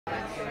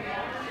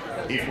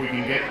If we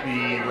can get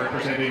the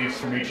representatives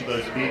from each of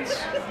those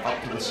bids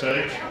up to the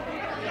stage.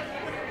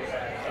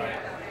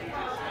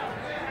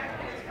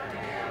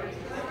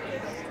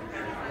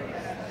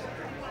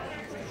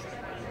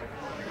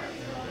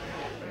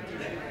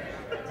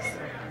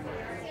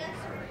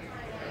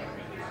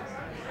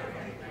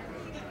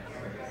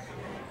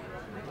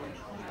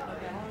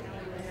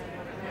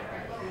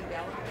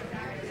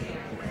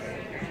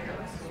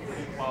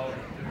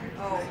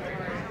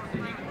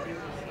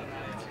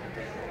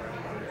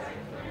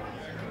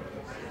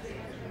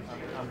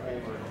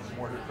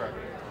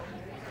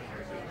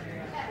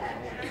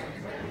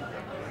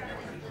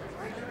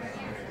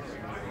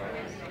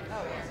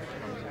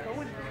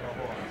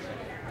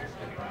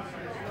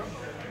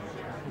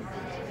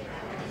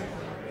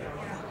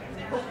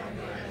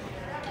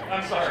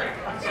 I'm sorry,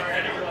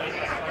 I didn't realize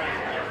that.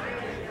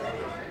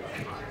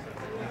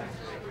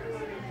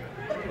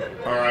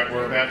 All right,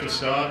 we're about to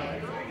start.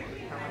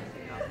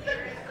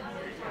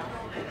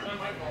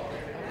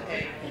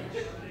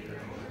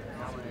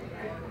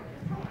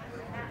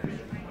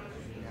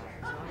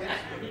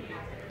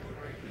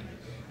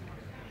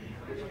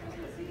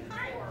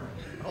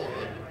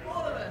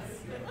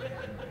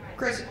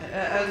 Chris,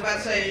 I was about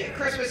to say,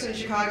 Christmas in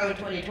Chicago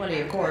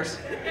 2020, of course.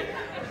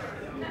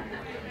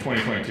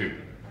 2022.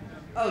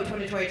 Oh,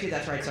 2022,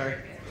 that's right, sorry.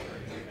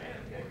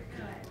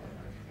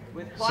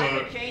 With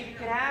climate change, it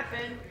could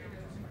happen.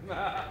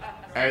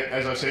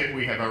 As I said,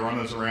 we have our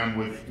runners around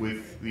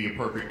with the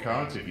appropriate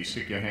cards. If you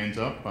stick your hands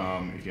up,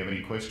 if you have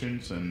any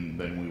questions, and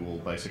then we will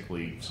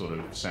basically sort of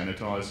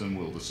sanitize them.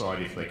 We'll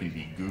decide if they can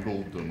be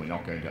Googled, and we're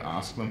not going to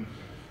ask them.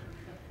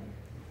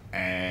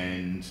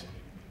 And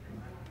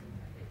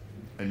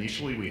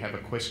initially, we have a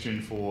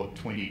question for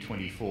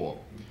 2024.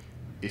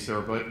 Is there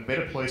a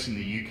better place in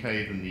the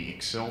UK than the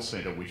Excel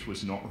Centre, which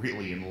was not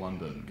really in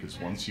London? Because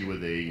once you were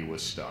there, you were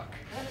stuck.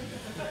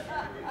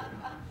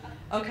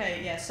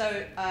 Okay, yeah,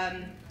 so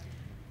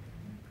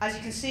as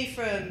you can see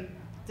from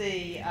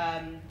the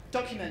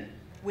document,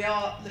 we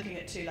are looking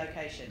at 2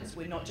 locations.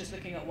 We're not just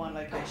looking at 1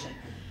 location.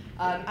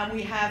 And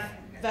we have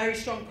very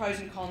strong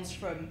pros and cons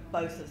from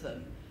both of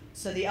them.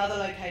 So the other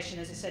location,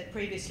 as I said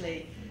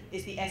previously,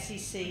 is the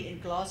SEC in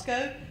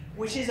Glasgow,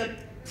 which is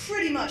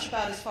pretty much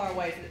about as far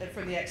away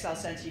from the Excel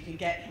Centre you can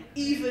get,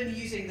 even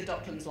using the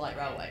Docklands Light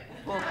Railway.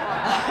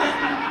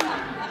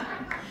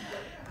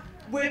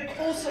 We're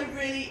also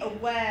really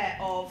aware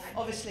of,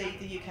 obviously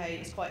the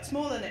UK is quite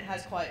small and it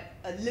has quite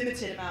a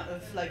limited amount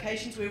of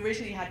locations. We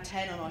originally had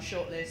 10 on our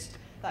shortlist,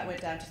 that went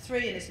down to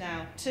 3 and is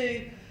now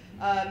 2.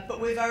 But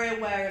we're very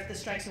aware of the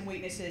strengths and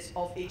weaknesses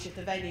of each of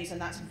the venues,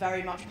 and that's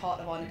very much part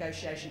of our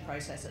negotiation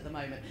process at the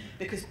moment,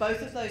 because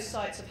both of those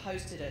sites have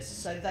hosted us,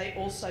 so they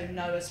also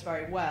know us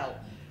very well,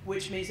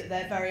 which means that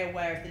they're very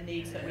aware of the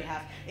needs that we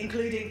have,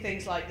 including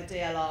things like the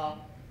DLR,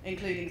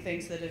 including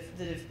things that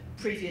have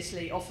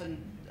previously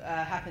often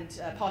happened.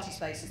 Party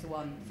Space is the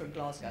one from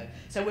Glasgow.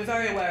 So we're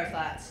very aware of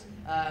that,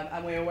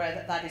 and we're aware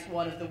that that is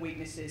one of the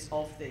weaknesses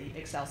of the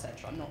Excel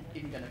Centre. I'm not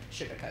even going to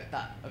sugarcoat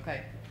that,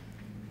 okay?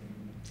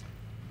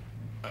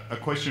 A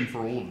question for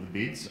all of the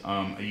bids.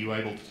 Are you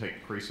able to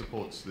take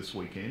pre-supports this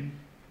weekend?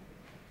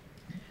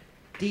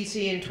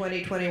 DC in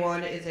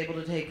 2021 is able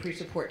to take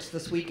pre-supports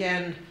this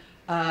weekend.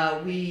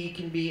 We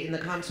can be in the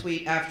con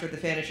suite after the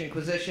Fannish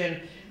Inquisition,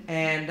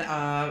 and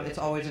it's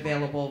always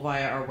available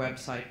via our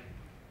website.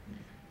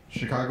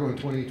 Chicago in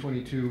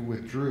 2022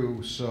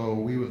 withdrew, so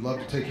we would love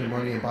to take your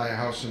money and buy a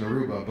house in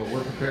Aruba, but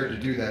we're prepared to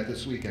do that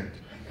this weekend.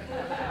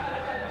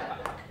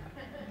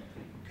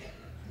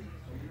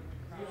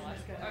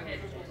 Okay,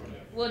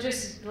 we'll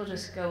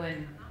just go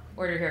in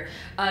order here.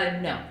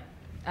 No,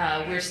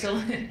 we're still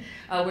in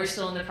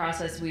the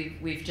process.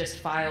 We've just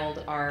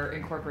filed our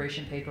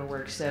incorporation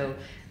paperwork, so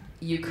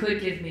you could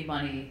give me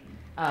money,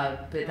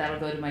 but that'll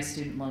go to my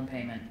student loan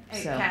payment.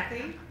 Hey, so.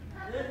 Kathy?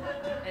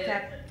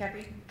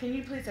 Kathy, can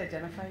you please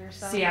identify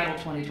yourself? Seattle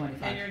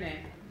 2025. And your name?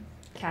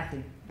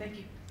 Kathy. Thank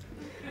you.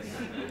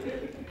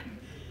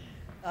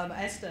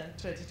 Esther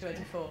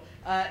 2024.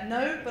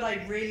 No, but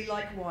I really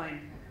like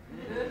wine.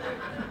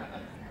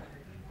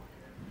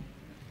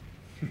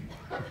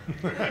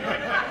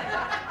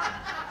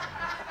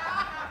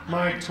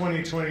 Mike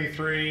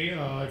 2023,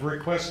 I've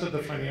requested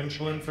the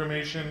financial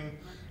information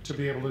to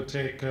be able to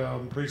take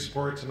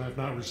pre-sports, and I've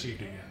not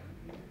received it yet.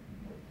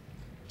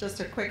 Just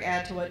a quick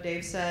add to what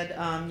Dave said,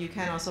 you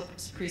can also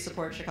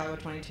pre-support Chicago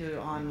 22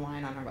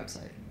 online on our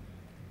website.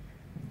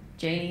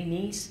 Janie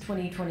Neese,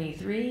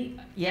 2023.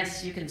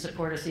 Yes, you can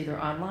support us either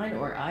online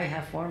or I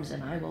have forms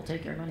and I will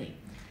take your money.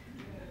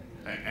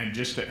 And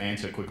just to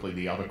answer quickly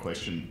the other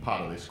question,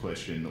 part of this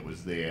question that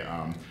was there,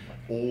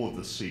 all of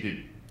the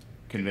seated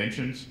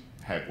conventions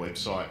have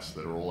websites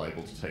that are all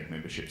able to take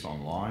memberships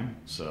online,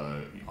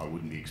 so I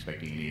wouldn't be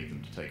expecting any of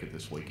them to take it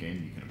this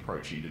weekend. You can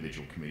approach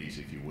individual committees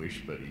if you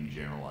wish, but in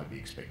general I'd be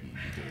expecting you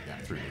to do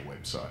that through their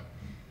website.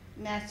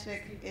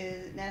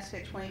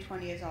 NASFiC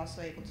 2020 is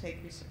also able to take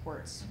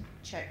pre-supports,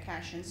 check,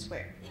 cash, and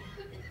SWIC.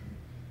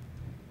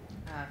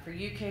 For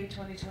UK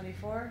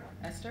 2024,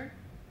 Esther?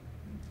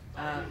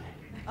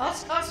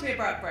 Ask me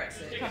about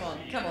Brexit. Come on,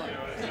 come on.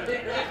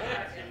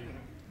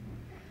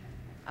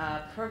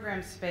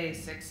 Program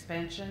space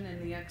expansion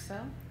in the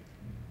Excel?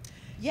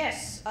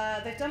 Yes,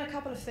 they've done a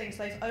couple of things.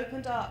 They've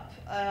opened up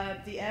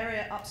the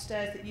area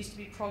upstairs that used to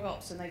be prog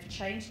ops, and they've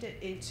changed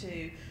it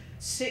into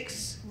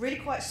 6 really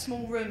quite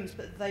small rooms,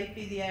 but they'd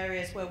be the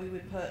areas where we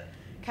would put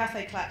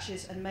cafe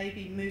clutches and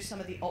maybe move some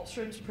of the ops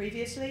rooms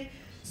previously,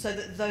 so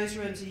that those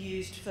rooms are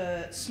used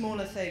for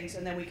smaller things,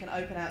 and then we can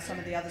open out some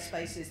of the other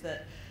spaces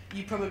that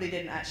you probably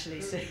didn't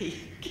actually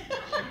see.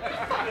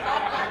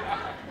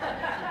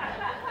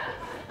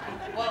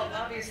 Well,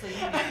 obviously you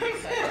need to be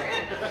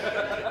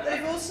separated.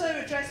 They've also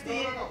addressed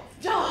the...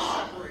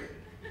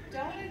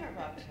 Don't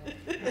interrupt her.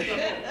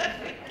 Get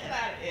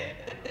out of here.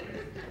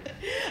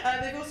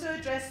 They've also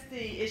addressed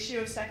the issue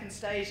of second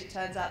stage. It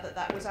turns out that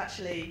that was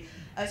actually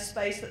a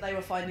space that they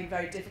were finding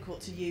very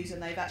difficult to use,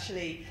 and they've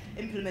actually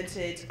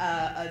implemented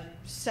a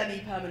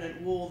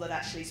semi-permanent wall that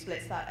actually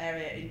splits that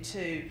area in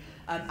 2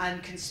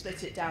 and can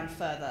split it down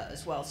further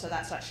as well. So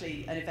that's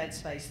actually an event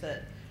space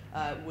that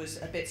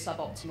was a bit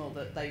suboptimal,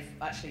 that they've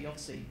actually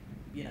obviously,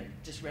 you know,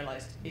 just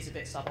realised is a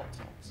bit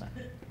suboptimal. So.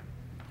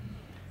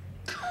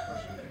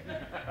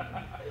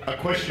 A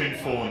question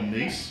for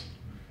Nice.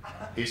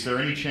 Is there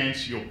any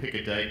chance you'll pick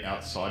a date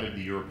outside of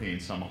the European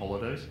summer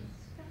holidays?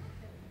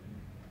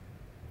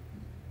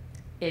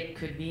 It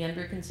could be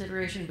under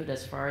consideration, but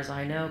as far as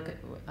I know,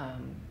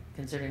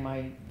 considering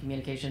my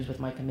communications with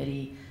my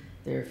committee,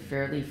 they're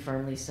fairly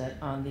firmly set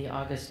on the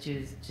August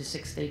to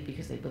 6th date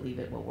because they believe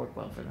it will work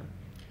well for them.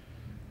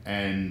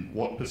 And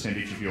what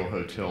percentage of your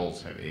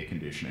hotels have air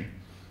conditioning?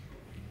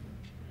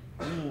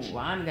 Ooh,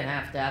 I'm gonna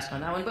have to ask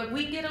on that one, but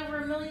we get over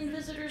 1 million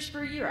visitors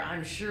per year.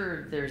 I'm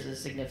sure there's a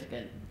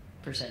significant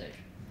percentage.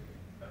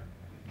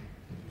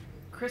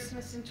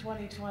 Christmas in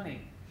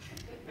 2020.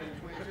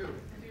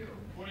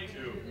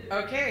 22.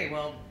 Okay,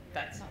 well,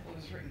 that's not what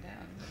was written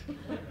down.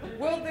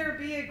 Will there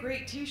be a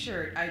great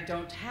t-shirt? I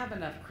don't have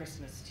enough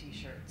Christmas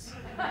t-shirts.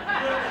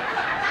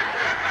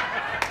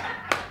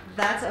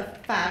 That's a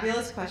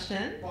fabulous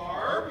question.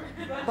 Barb?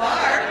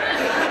 Barb?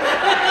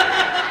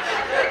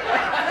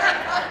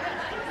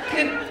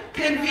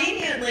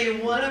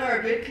 Conveniently, one of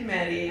our bid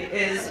committee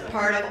is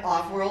part of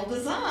Off-World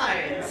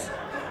Designs.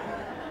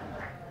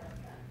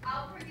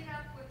 I'll bring it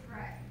up with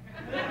Ray.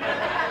 We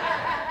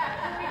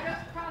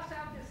just cross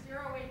out the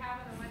 0 we have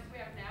and the ones we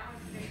have now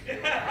and make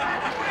 2.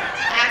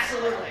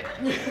 Absolutely.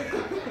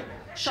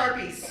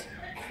 Sharpies.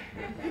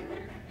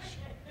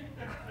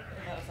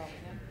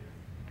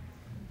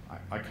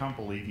 I can't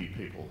believe you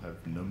people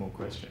have no more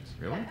questions.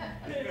 Really?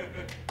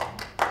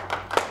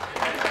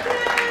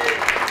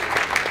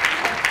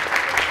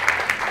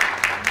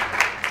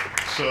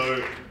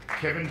 So,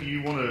 Kevin, do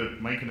you want to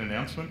make an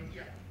announcement?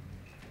 Yeah.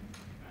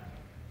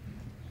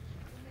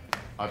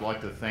 I'd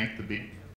like to thank the bid